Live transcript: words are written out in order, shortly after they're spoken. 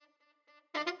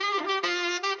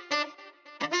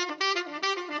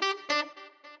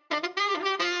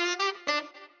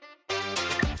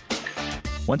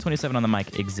127 on the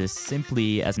mic exists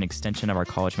simply as an extension of our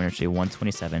college ministry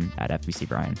 127 at FBC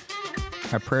Bryan.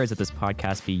 Our prayer is that this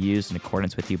podcast be used in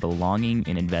accordance with you belonging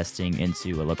and investing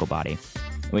into a local body.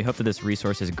 And we hope that this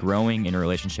resource is growing in a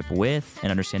relationship with and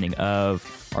understanding of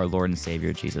our Lord and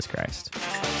Savior, Jesus Christ.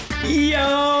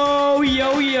 Yo,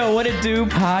 what it do,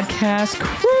 podcast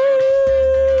crew?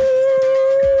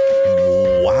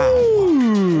 Wow.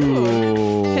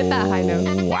 Hit that high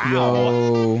note. Wow.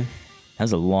 Yo. That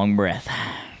was a long breath.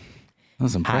 That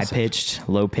was impressive. High-pitched,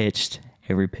 low-pitched,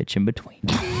 every pitch in between.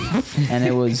 And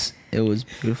it was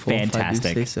beautiful. Fantastic.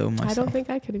 If I do say so myself. I don't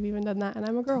think I could have even done that, and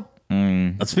I'm a girl.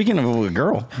 Speaking of a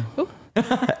girl,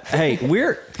 hey,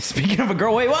 we're Speaking of a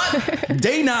girl, wait, what?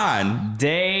 day 9.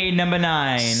 Day number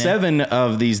 9. 7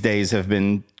 of these days have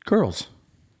been girls.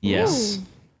 Yes. Ooh.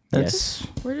 Yes.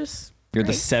 We're just. You're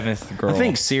the great. 7th girl. I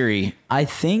think Siri I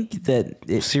think that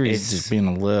Siri's just being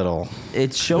a little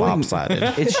it's showing lopsided.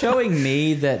 it's showing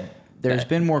me that there's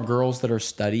been more girls that are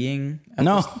studying.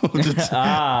 No.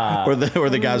 Or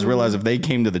the guys realize if they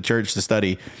came to the church to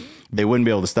study, they wouldn't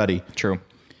be able to study True.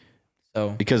 So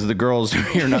because the girls are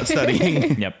here not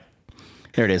studying. Yep.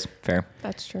 There it is. Fair.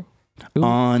 That's true.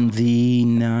 On the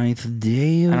 9th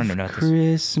day don't know of what this-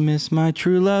 Christmas, my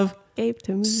true love Gave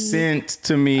to me. sent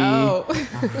to me. Oh.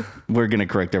 We're going to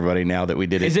correct everybody now that we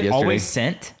did it Is it yesterday. always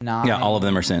sent? Yeah, all of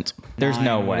them are sent. There's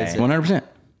no What way. is it? 100%.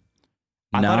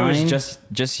 I thought it was 9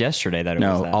 just yesterday that it was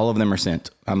No, that. all of them are sent.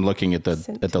 I'm looking at the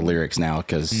Sent at the lyrics now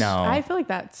because No. I feel like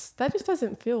that just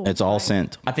doesn't feel. it's all right.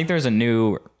 sent I think there's a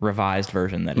new revised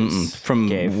version that is from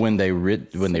gave. when they wrote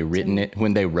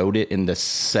it in the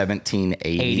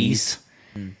 1780s.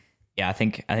 Yeah, I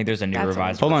think there's a new That's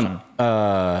revised Hold version.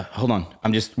 on, hold on.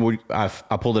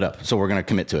 I pulled it up, so we're gonna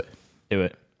commit to it. Do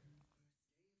it.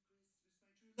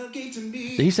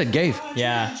 He said gave.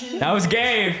 Yeah. That was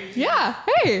Gabe. Yeah.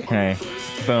 Hey. Hey.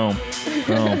 Boom.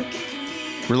 Boom.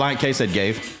 Reliant K said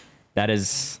gave. That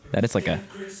is like a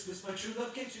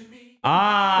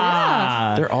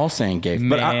Ah. They're all saying gave,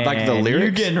 but like the Man, lyrics.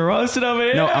 You're getting roasted over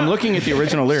here. No, I'm looking at the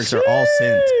original lyrics. They're all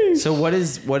sent. So what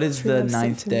is the love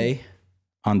sent 9th to me. day?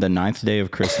 On the 9th day of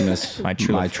Christmas, My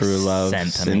true love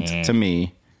sent sent, to me. to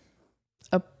me.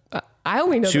 I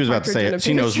only know. She was about to say it.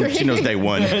 She knows day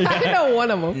 1. I know one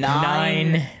of them.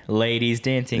 9 ladies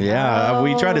dancing. Yeah,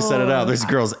 we tried to set it up. There's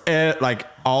girls like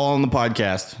all on the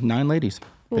podcast. 9 ladies,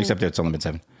 except it's only been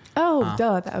 7. Oh,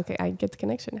 duh. Okay, I get the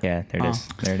connection. Now. Yeah, there it is.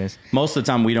 There it is. Most of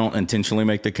the time, we don't intentionally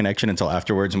make the connection until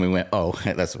afterwards, and we went, "Oh,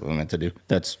 that's what we meant to do."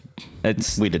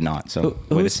 It's We did not. So way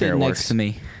to Who's say it sitting works. next to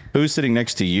me? who's sitting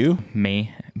next to you?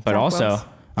 me, but Zach also Wells.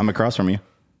 I'm across from you.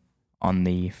 on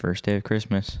the first day of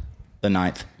Christmas. The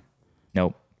 9th.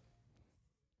 Nope.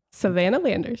 Savannah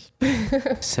Landers.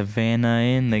 Savannah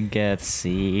in the guest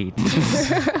seat.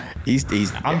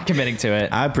 He's. I'm committing to it.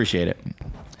 I appreciate it.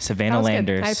 That Savannah was good.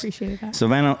 Landers. I appreciated that.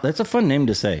 Savannah. That's a fun name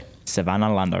to say.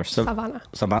 Savannah Landers. Savannah.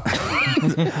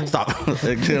 Savannah. Stop.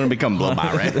 It's gonna become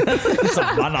Blabba, right?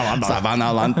 Savannah Landers.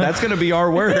 Savannah. That's gonna be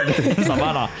our word.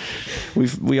 Savannah.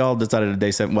 We all decided on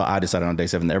day 7. Well, I decided on day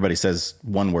 7 that everybody says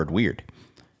one word weird,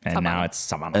 And now it's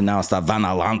Savannah. and now it's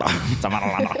Savannah Landa. Savannah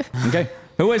Landers. Okay.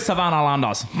 Who is Savannah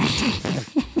Landers?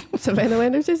 Savannah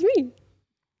Landers is me.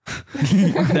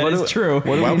 That is true.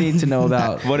 What do we need to know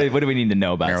about? What do we need to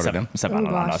know about Narrowed it down. Oh Savannah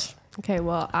gosh. Landers? Okay,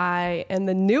 well, I am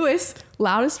the newest,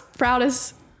 loudest,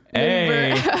 proudest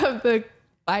Hey. member of the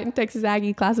Fighting Texas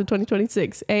Aggie class of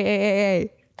 2026.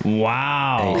 Hey.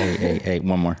 Wow. Hey,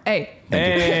 one more. Hey.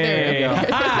 Hey. There we go.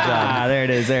 Ah, there it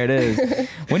is. There it is.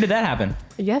 When did that happen?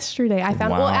 Yesterday, I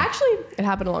found. Wow. Well, actually, it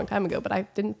happened a long time ago, but I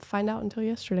didn't find out until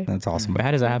yesterday. That's awesome.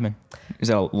 How does that happen? Is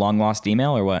that a long lost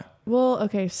email or what? Well,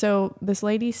 okay, so this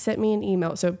lady sent me an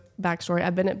email. So backstory: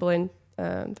 I've been at Blinn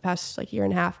the past year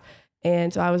and a half,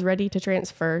 and so I was ready to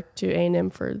transfer to A&M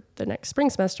for the next spring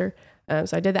semester.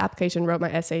 So I did the application, wrote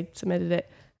my essay, submitted it,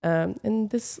 and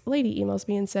this lady emails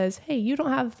me and says, "Hey, you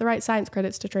don't have the right science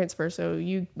credits to transfer, so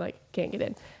you can't get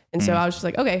in." And so I was just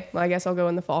like, "Okay, well, I guess I'll go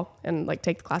in the fall and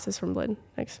take the classes from Blinn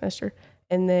next semester."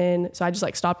 And then, so I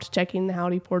just stopped checking the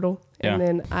Howdy portal. And Yeah.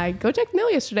 then I go check the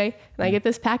mail yesterday and I get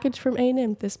this package from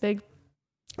A&M, this big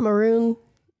maroon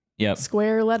Yep.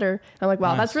 square letter. I'm like, wow,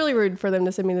 Nice. that's really rude for them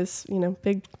to send me this,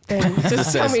 big thing.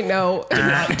 Just tell me no.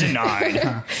 Not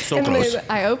denied. So And close. then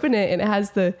I open it and it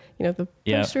has the, the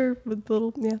Yep. poster with the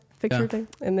little, picture Yeah. thing.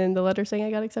 And then the letter saying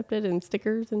I got accepted and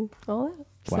stickers and all that.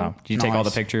 So, Wow. Did you take all the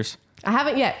Nice. pictures? I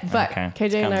haven't yet, but Okay.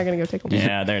 KJ and I are going to go take them.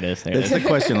 Yeah, there it is. There it That's is. the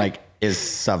question. Is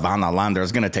Savannah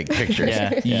Landers going to take pictures?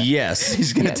 Yeah. Yes,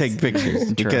 he's going to Yes. take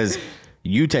pictures because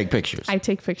You take pictures I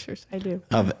take pictures. I do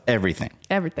of everything.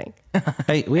 everything.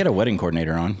 Hey, we had a wedding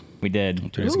coordinator on We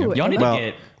did. 2 days ago. Ooh, Y'all need to Well,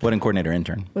 get. wedding coordinator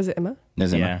intern. Was it Emma?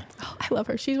 Is it Yeah. Oh, I love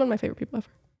her. She's one of my favorite people ever.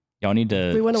 Y'all need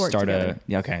to We wanna work start together.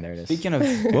 a. Yeah, okay, there it is. Speaking of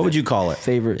What would you call it?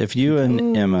 favorite, If you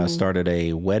and Emma started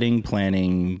a wedding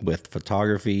planning with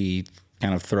photography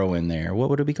kind of throw in there,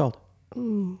 what would it be called?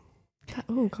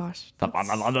 Oh gosh. I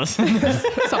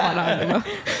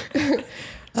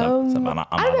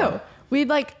I don't know. We'd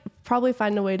like probably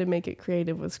find a way to make it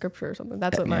creative with scripture or something.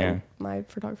 That's what Yeah. my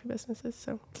photography business is.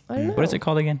 So I don't know. What is it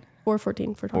called again?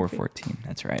 414 photography. 414.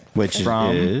 That's right. Which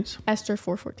From- is Esther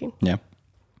 414. yeah.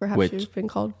 Perhaps Which- you've been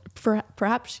called.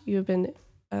 Perhaps you've been.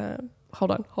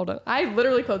 Hold on. I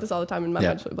literally quote this all the time in my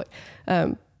mind. So like,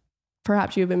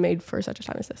 perhaps you have been made for such a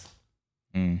time as this.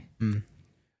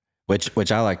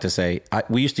 Which I like to say.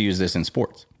 We used to use this in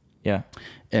sports. Yeah.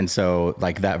 And so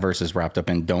like that verse is wrapped up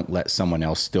in don't let someone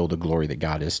else steal the glory that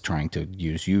God is trying to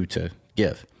use you to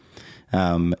give.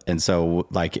 And so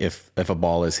like if a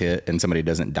ball is hit and somebody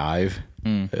doesn't dive,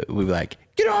 we'd be like,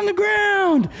 get on the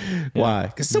ground. Why?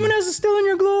 Because someone else is stealing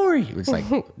your glory. It's like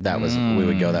we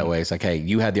would go that way. It's like, hey,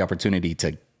 you had the opportunity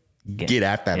to get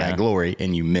after that glory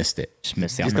and you missed it. Just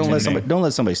missed the Just opportunity. don't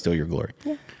let somebody steal your glory.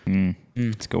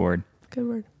 It's a good word. Good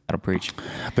word. That'll preach.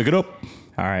 Pick it up.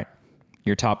 All right.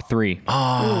 Your top three.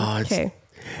 Okay.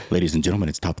 Ladies and gentlemen,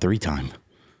 it's top 3 time.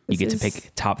 You get to This is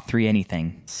pick top 3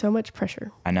 anything. so much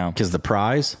pressure. I know. Because the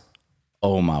prize,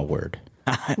 oh my word.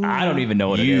 I don't even know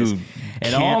what it is. And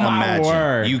can't oh my imagine.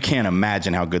 word. You can't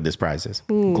imagine how good this prize is.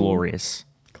 Glorious.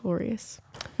 Glorious.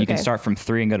 You can Okay. start from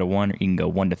 3 and go to 1, or you can go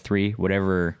 1 to 3,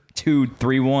 whatever. 2,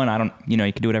 3, 1. I don't, you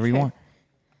can do whatever you want.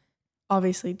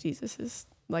 Obviously, Jesus is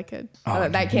like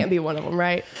that can't be one of them,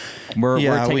 right? We're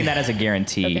Yeah, taking we- that as a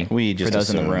guarantee We just for those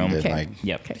in the assumed room. that, Okay. like,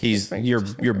 Yep. Okay. he's Right.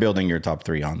 you're building your top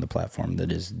 3 on the platform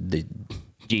that is the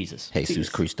Jesus. Jesus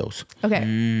Christos.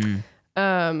 Okay.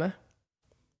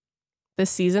 The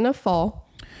season of fall.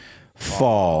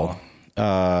 Fall.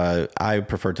 I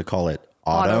prefer to call it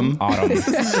autumn. Autumn.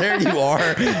 There you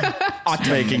are.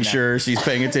 Making sure she's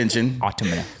paying attention. Autumn.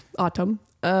 Autumn.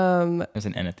 There's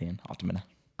an N at the end. Autumn.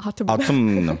 Autumn.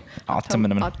 Autumn.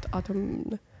 Autumn.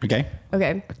 Autumn. Okay.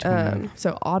 Okay.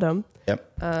 So autumn.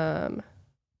 Yep.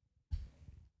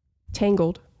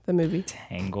 Tangled, the movie.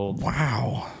 Tangled.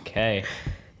 Wow. Okay.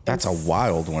 That's a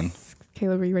wild one.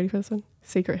 Caleb, are you ready for this one?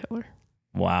 Secret Hitler.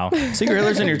 Wow. Secret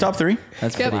Hitler's in your top 3?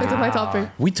 that's Yep, pretty it's in my top 3.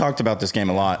 We talked about this game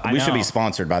a lot. We should know. be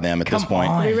sponsored by them at this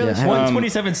point. We really should.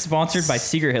 127 sponsored by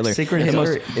Secret Hitler. Secret The Hitler,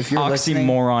 most if you're listening,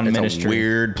 oxymoron It's ministry a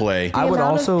weird play I would The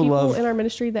amount also of people love in our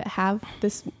ministry that have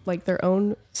this, like their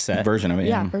own set. version of it.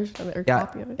 version of it or Yeah,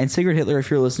 copy of it. and Secret Hitler, if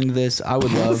you're listening to this, I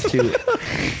would love to.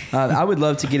 I would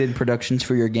love to get in productions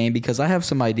for your game because I have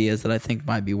some ideas that I think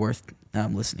might be worth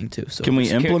listening to. So Can we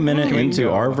implement it can we into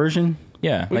go- our version?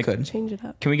 Yeah. We like, could. Change it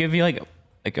up. can we give you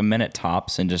like a minute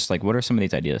tops and just like, what are some of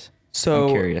these ideas? So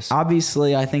I'm curious.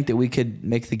 obviously, I think that we could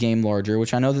make the game larger,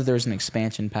 which I know that there's an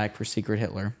expansion pack for Secret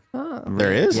Hitler.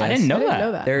 There is? I didn't know I didn't that.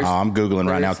 know that. There's I'm Googling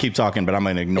right now. there's- Keep talking, but I'm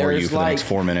going to ignore you there's for the next like-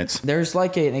 4 minutes. There's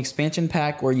like an expansion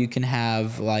pack where you can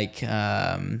have like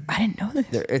I didn't know this.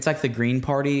 it's like the Green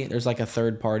Party. There's like a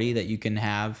third party that you can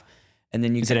have, and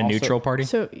then you Is can it a also- neutral party?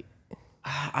 So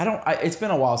It's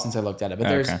been a while since I looked at it, but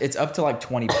Okay. it's up to like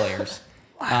 20 players.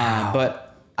 But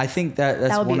I think that's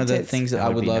That would be one of the intense. things that That I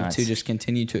would would be love nuts. to just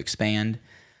continue to expand.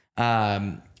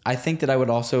 I think that I would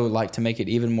also like to make it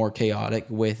even more chaotic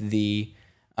with the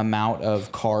amount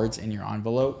of cards in your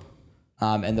envelope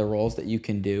and the rolls that you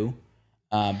can do.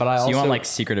 But I So also you want like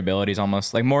secret abilities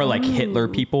almost, like more like Hitler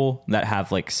people that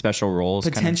have like special roles.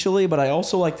 kind of? potentially, but I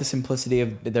also like the simplicity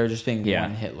of there just being Yeah.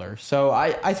 one Hitler. So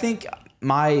I think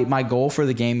my goal for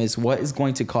the game is what is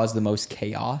going to cause the most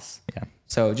chaos. Yeah.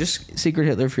 So just Secret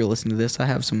Hitler, if you're listening to this, I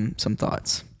have some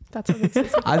thoughts. that's what makes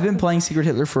it. I've been playing Secret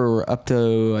Hitler for up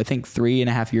to I think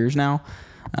 3.5 years now,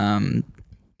 and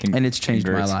it's changed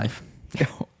my Congrats. life.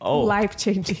 Oh, Life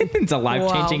changing. it's a life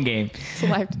changing Wow. game. It's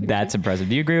life changing. That's impressive.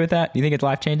 Do you agree with that? Do you think it's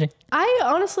life changing? I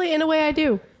honestly, in a way, I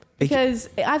do because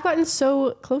I've gotten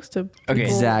so close to people Okay.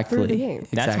 Exactly. through the game.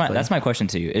 Exactly. That's my question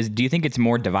to you. Is do you think it's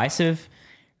more divisive,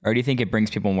 or do you think it brings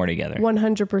people more together?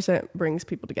 100% brings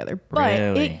people together, but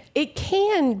Really? it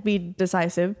can be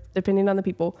decisive depending on the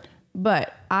people.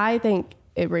 But I think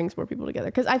it brings more people together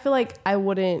because I feel like I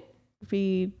wouldn't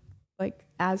be like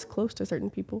as close to certain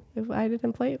people if I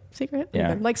didn't play Secret Hitler. Yeah.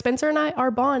 with them. Like Spencer and I,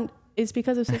 our bond is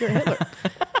because of Secret Hitler.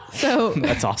 So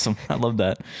That's awesome. I love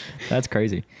that. That's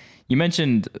crazy. You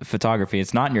mentioned photography.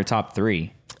 It's not in your top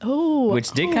 3.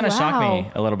 which did kind of shock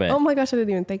me a little bit. Oh my gosh, I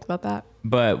didn't even think about that.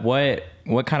 But what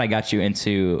kind of got you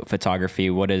into photography?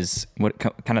 What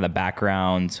kind of the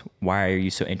background? Why are you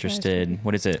so interested?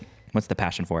 What is it? What's the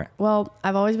passion for it? Well,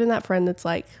 I've always been that friend that's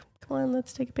like, come on,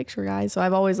 let's take a picture, guys. So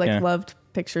I've always loved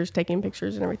pictures, taking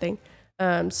pictures and everything.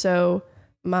 So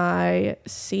my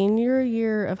senior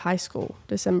year of high school,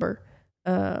 December,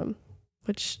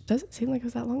 which doesn't seem like it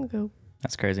was that long ago.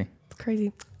 That's crazy. It's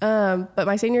crazy. But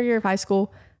my senior year of high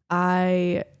school,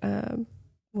 it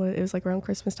was like around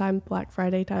Christmas time, Black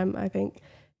Friday time, I think.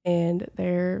 And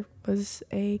there was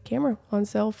a camera on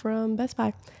sale from Best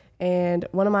Buy. And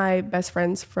one of my best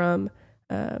friends from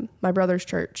my brother's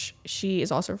church, she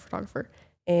is also a photographer.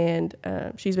 And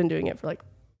she's been doing it for like,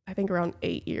 I think around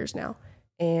 8 years now.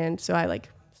 And so I like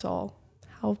saw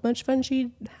how much fun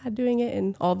she had doing it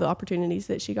and all the opportunities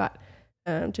that she got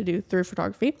to do through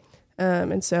photography.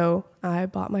 And so I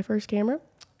bought my first camera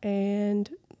and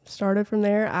started from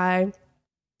there.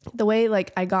 The way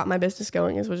like I got my business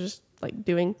going was just like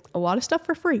doing a lot of stuff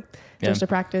for free just to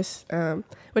practice,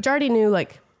 which I already knew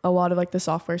like a lot of like the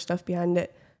software stuff behind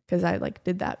it because I like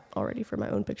did that already for my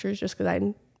own pictures just because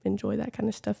I enjoy that kind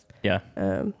of stuff. Yeah.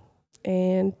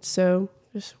 And so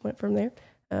just went from there.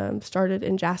 Started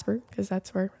in Jasper because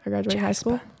that's where I graduated high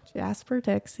school. Jasper,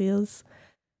 Texas.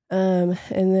 And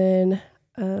then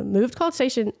moved to College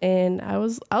Station, and I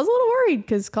was a little worried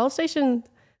because College Station,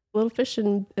 little fish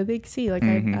in a big sea. Like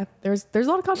there's a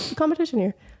lot of competition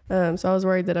here. So I was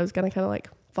worried that I was gonna kind of like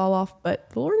fall off, but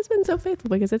the Lord has been so faithful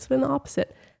because it's been the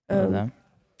opposite.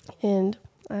 And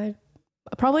I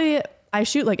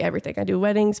shoot like everything. I do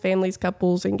weddings, families,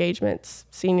 couples, engagements,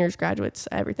 seniors, graduates,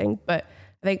 everything. But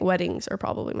I think weddings are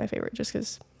probably my favorite just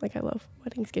because like I love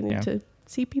weddings, getting to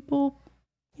see people,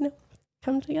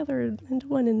 come together into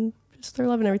one and just their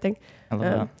love and everything. I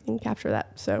love that. And capture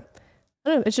that. So I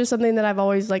don't know. It's just something that I've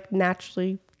always like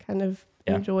naturally kind of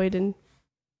enjoyed and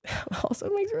also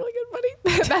makes really good money.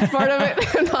 That's part of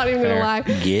it. I'm not even going to lie.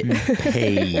 Get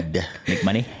paid. Make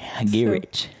money, get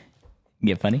rich.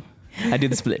 Get funny. I do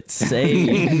the splits. Say.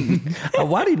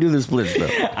 Why do you do the splits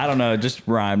though? I don't know. Just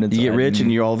rhymed. You get rich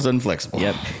and you're all of a sudden flexible.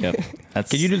 Yep.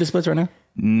 Can you do the splits right now?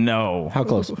 No. How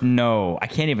close? No. I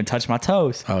can't even touch my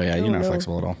toes. Oh yeah, you're not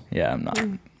flexible at all. Yeah, I'm not.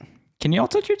 Can y'all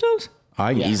touch your toes?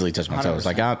 I can easily touch my toes.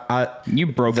 Like You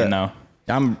broken though.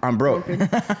 I'm broke.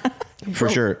 For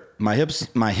sure. My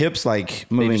hips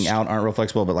like moving out aren't real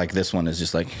flexible, but like this one is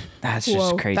just like That's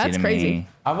just crazy that's to crazy. me.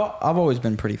 I've always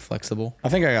been pretty flexible. I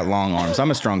think I got long arms. I'm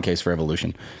a strong case for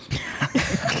evolution.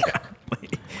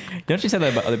 Don't you say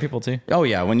that about other people too? Oh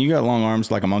yeah, when you got long arms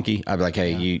like a monkey, I'd be like,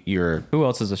 hey, you're Who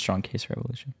else is a strong case for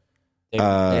evolution?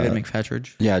 David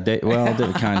McFetridge. yeah.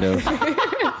 David kind of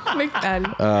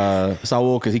McFadden.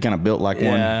 Saul because he kind of built like one.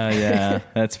 Yeah,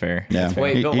 that's fair. Yeah.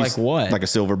 Wait, built He's like what? Like a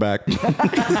silverback.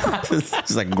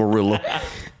 He's like gorilla.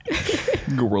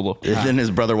 Gorilla. And then his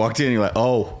brother walked in. And you're like,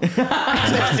 oh,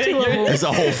 there's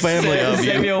a whole family of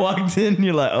you. Samuel walked in.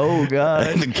 You're like, oh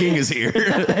god, The king is here.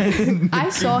 I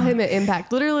saw him at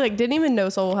Impact. Literally, like, didn't even know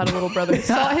Saul had a little brother.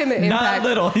 Saw him at Impact. not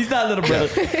little. He's not little brother.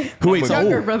 Who ate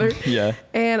Younger Saul? brother. Yeah.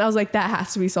 And I was like, that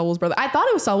has to be Saul's brother. I thought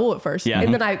it was Saul at first. Yeah.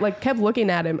 And then I like kept looking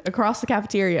at him across the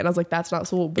cafeteria, and I was like, that's not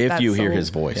Saul. But If that's you hear Saul. his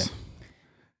voice,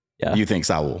 Yeah. you think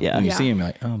Saul. Yeah. When you Yeah. see him, you're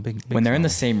like, oh, big When they're in the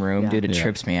Saul. same room, dude, it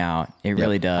trips me out. It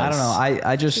really does. I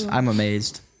don't know. I'm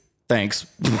amazed. Thanks.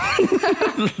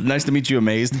 Nice to meet you,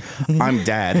 amazed. I'm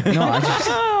dad. No, I just,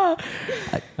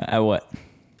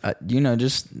 What?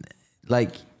 just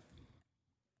like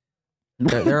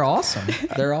they're awesome.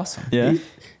 They're awesome. Yeah.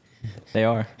 They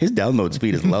are. His download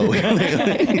speed is low.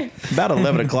 About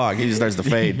 11 o'clock, he just starts to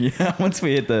fade. Yeah. Once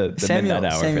we hit the midnight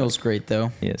hour. Samuel's great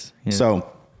though. Yes. So,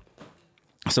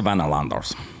 Savannah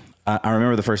Landors. I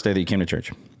remember the first day that you came to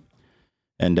church,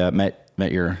 and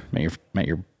met your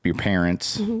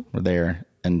parents were there,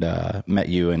 and met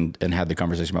you and had the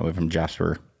conversation about moving from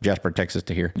Jasper, Texas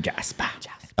to here. Jasper.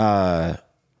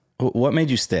 What made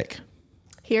you stick?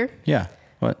 Here, Yeah.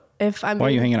 What? why Why are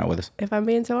you hanging out with us? If I'm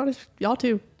being so honest, y'all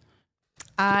too.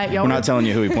 We're not telling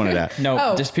you who he pointed at.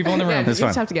 No, just people in the room. Yeah, That's you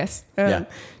just fine. have to guess. Yeah.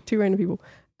 Two random people.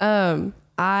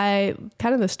 I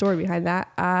kind of the story behind that.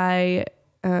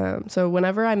 So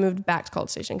whenever I moved back to College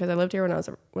Station, because I lived here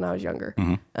when I was younger.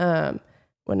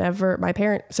 Whenever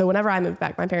I moved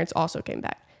back, my parents also came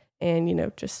back,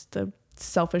 and just the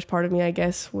selfish part of me, I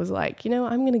guess, was like,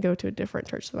 I'm gonna go to a different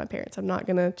church than my parents. I'm not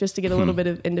gonna just to get a little bit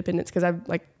of independence because I've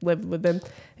like lived with them,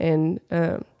 and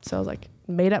so I was like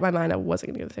made up my mind I wasn't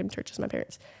gonna go to the same church as my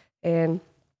parents, and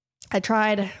I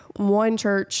tried one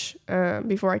church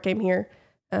before I came here.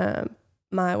 One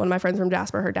of my friends from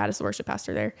Jasper, her dad is the worship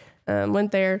pastor there.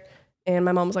 Went there, And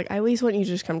my mom was like, I at least want you to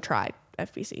just come try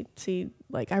FBC. See,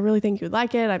 like, I really think you would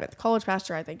like it. I met the college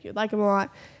pastor. I think you'd like him a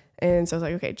lot. And so I was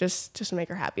like, okay, just to make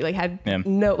her happy. Like, had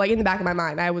no, like, in the back of my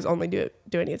mind, I was only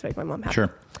doing it to make my mom happy.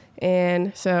 Sure.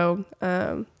 And so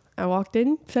I walked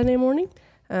in Sunday morning,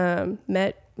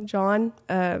 met John.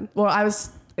 Well, I was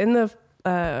in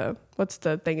the, what's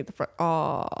the thing at the front?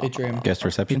 Atrium. Guest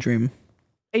reception.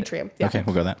 Atrium. Yeah. Okay,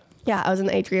 we'll go with that. Yeah, I was in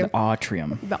the atrium.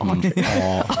 Atrium. The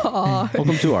atrium.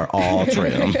 Welcome to our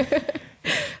atrium.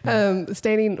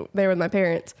 Standing there with my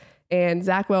parents, and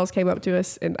Zach Wells came up to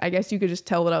us, and I guess you could just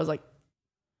tell that I was like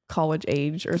college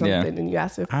age or something. Yeah. And you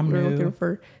asked if I'm we were new. looking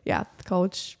for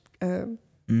college people.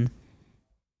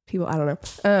 I don't know.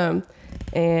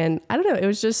 And I don't know. It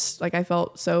was just like I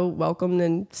felt so welcomed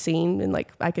and seen, and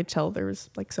like I could tell there was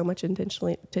like so much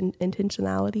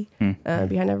intentionality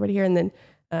behind everybody here. And then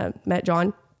met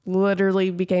John.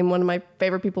 Literally became one of my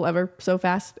favorite people ever so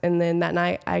fast. And then that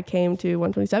night I came to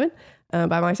 127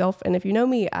 by myself. And if you know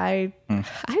me, I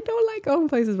don't like going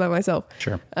places by myself.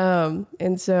 Sure.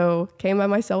 And so came by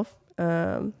myself.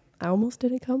 I almost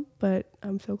didn't come, but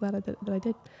I'm so glad that I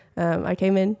did. I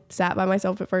came in, sat by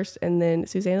myself at first, and then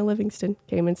Susanna Livingston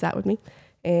came and sat with me.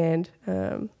 And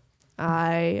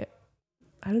I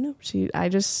don't know. I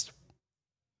just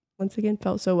once again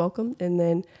felt so welcome. And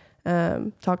then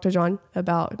talked to John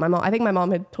about my mom. I think my mom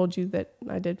had told you that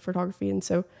I did photography, and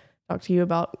so talked to you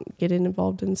about getting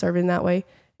involved and serving that way.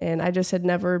 And I just had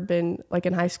never been, like,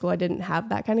 in high school, I didn't have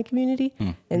that kind of community.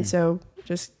 And so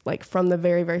just like from the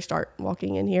very, very start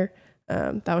walking in here,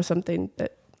 that was something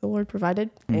that the Lord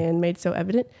provided and made so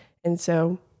evident. And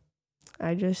so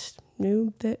I just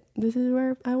knew that this is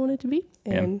where I wanted to be.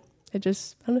 And it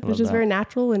just, I don't know, it was just very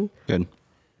natural and Good.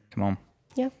 Come on.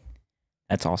 yeah.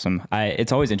 That's awesome.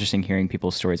 It's always interesting hearing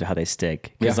people's stories of how they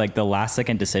stick. Because like the last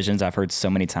second decisions I've heard so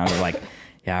many times are like,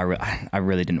 yeah, I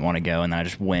really didn't want to go. And then I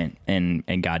just went and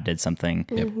God did something.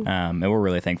 And we're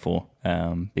really thankful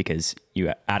because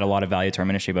you add a lot of value to our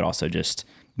ministry, but also just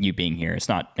you being here. It's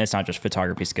not just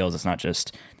photography skills. It's not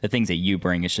just the things that you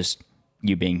bring. It's just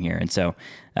you being here. And so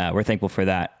we're thankful for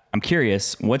that. I'm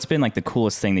curious, what's been like the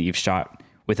coolest thing that you've shot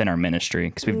within our ministry?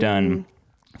 Because we've done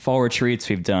fall retreats.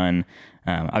 We've done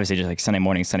obviously just like Sunday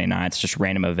mornings, Sunday nights, just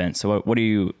random events. So what do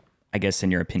you, I guess, in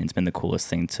your opinion, has been the coolest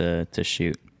thing to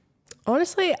shoot?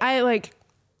 Honestly,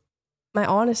 my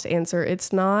honest answer,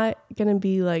 it's not going to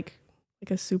be like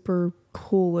a super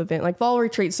cool event. Like fall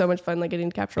retreat's so much fun, like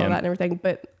getting to capture all that and everything.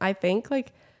 But I think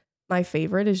like my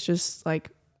favorite is just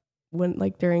like when,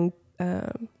 like during,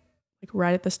 like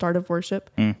right at the start of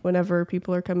worship, whenever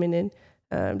people are coming in,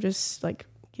 just like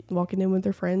walking in with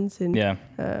their friends and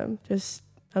just,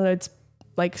 I don't know, it's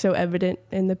like so evident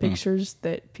in the pictures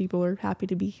that people are happy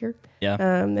to be here.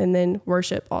 And then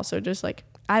worship also, just like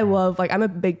I love, like I'm a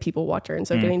big people watcher, and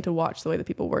so getting to watch the way that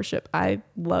people worship, I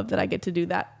love that I get to do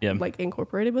that, like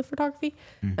incorporated with photography.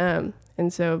 And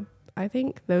so I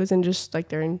think those, and just like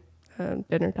during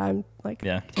dinner time, like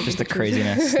just the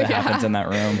craziness that happens in that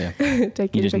room.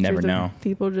 Taking you just pictures never of know.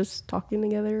 People just talking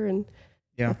together and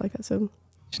stuff like that. So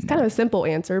it's kind of a simple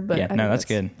answer, but I think that's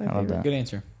good. I love that. Good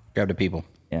answer. Grab the people.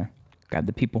 Yeah. Grab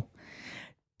the people.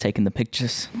 Taking the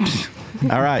pictures.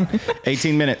 All right.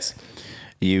 18 minutes.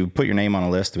 You put your name on a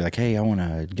list to be like, hey, I want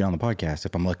to get on the podcast.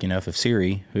 If I'm lucky enough, if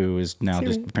Siri, who is now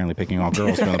just apparently picking all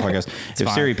girls to be on the podcast, if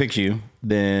Siri picks you,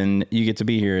 then you get to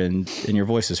be here and your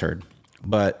voice is heard.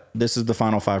 But this is the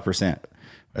final 5%.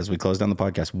 As we close down the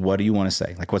podcast, what do you want to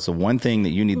say? Like, what's the one thing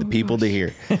that you need the people to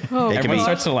hear? Everyone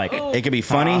starts to like, it could be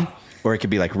funny, or it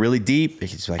could be like really deep.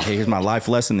 It's like, hey, here's my life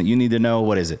lesson that you need to know.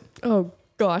 What is it? Oh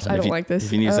gosh, I don't like this.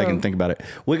 If you need a second to think about it,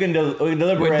 we can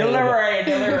deliberate.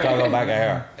 Talk about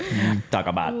here. talk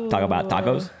about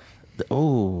tacos.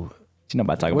 Oh, Do you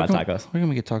know about tacos? We're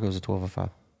gonna get tacos at 12:05.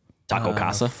 Taco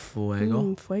Casa,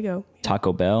 Fuego. Fuego.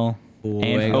 Taco Bell,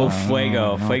 and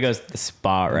Fuego. Fuego's the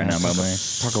spot right now, probably.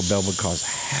 Taco Bell would cause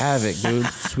havoc, dude.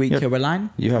 Sweet Caroline.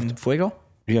 You have to Fuego.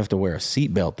 You have to wear a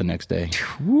seatbelt the next day.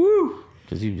 Woo!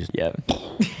 Because you just Yeah.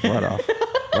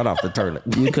 right off the toilet.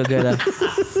 You could get a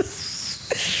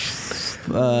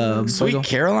Sweet Fuego.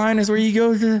 Caroline is where you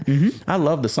go to. I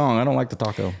love the song. I don't like the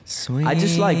taco. Sweet I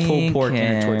just like pulled pork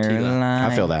and a tortilla.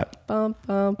 Caroline. I feel that. Bum,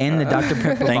 bum, And the Dr.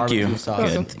 Pepper Thank barbecue you.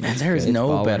 sauce. Good. Man, there is It's no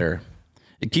baller. better.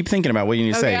 Keep thinking about what you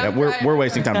need to say. I'm We're trying.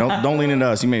 wasting time. Don't lean into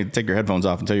us. You may take your headphones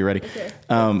off until you're ready.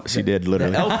 She did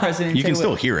literally. El Presidente You can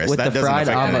still with- hear us. With That the doesn't fried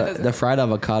affect anything. the fried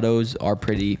avocados are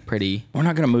pretty. We're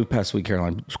not going to move past Sweet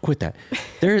Caroline. Just quit that.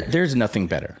 There's nothing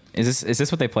better Is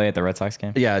this what they play at the Red Sox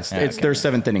game? Yeah, it's their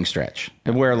 7th inning stretch.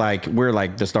 And we're like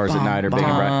the Stars at Night are big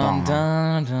and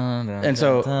bright. And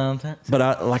so, but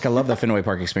I love the Fenway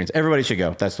Park experience. Everybody should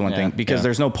go. That's the one thing, because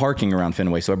there's no parking around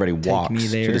Fenway, so everybody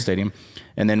walks to the stadium.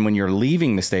 And then when you're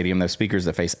leaving the stadium, there's speakers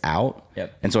that face out.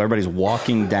 Yep. And so everybody's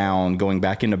walking down, going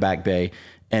back into Back Bay.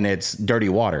 And it's Dirty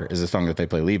Water is the song that they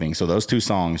play leaving. So those 2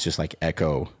 songs just like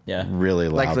echo really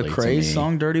loudly. Like Lecrae's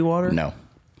song "Dirty Water"? No,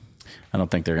 I don't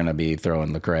think they're going to be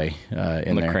throwing Lecrae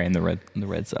in there. Lecrae and the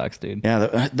Red Sox, dude.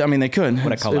 Yeah, I mean they could.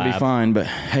 What a collab. It'd be fine, but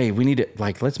hey, we need it.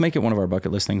 Like, let's make it one of our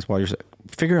bucket list things while you're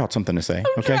figure out something to say.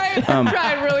 Okay, I'm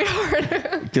trying really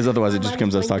hard. Because otherwise it just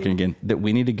becomes us talking again. That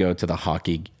we need to go to the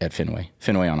hockey at Fenway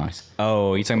on Ice.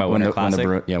 Oh, you talking about Winter Classic?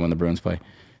 When the Bruins play,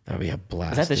 that'd be a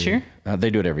blast. Is that this year? They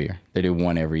do it every year. They do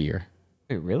one every year.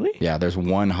 Wait, really? Yeah, there's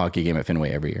one hockey game at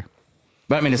Fenway every year.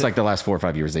 But I mean, it's like the last 4 or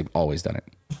 5 years they've always done it.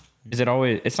 Is it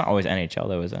always? It's not always NHL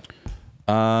though, is it?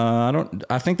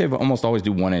 I think they've almost always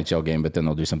do one NHL game, but then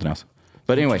they'll do something else.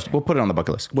 But anyway, we'll put it on the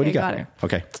bucket list. What do you got? Got it.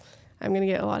 Okay. I'm gonna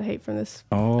get a lot of hate from this.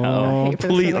 Oh,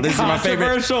 please! This is my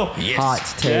favorite. Yes. Hot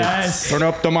takes. Yes. Turn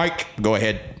up the mic. Go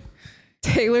ahead.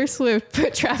 Taylor Swift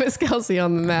put Travis Kelce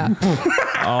on the map.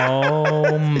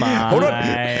 Oh my! Hold up.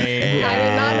 I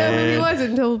did not know who he was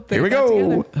until they Here we got go.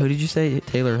 together. Who did you say?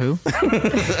 Taylor who?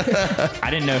 I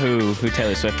didn't know who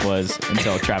Taylor Swift was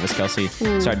until Travis Kelce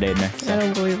started dating her. I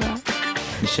don't believe that.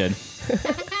 You should.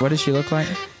 What does she look like?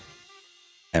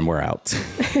 And we're out.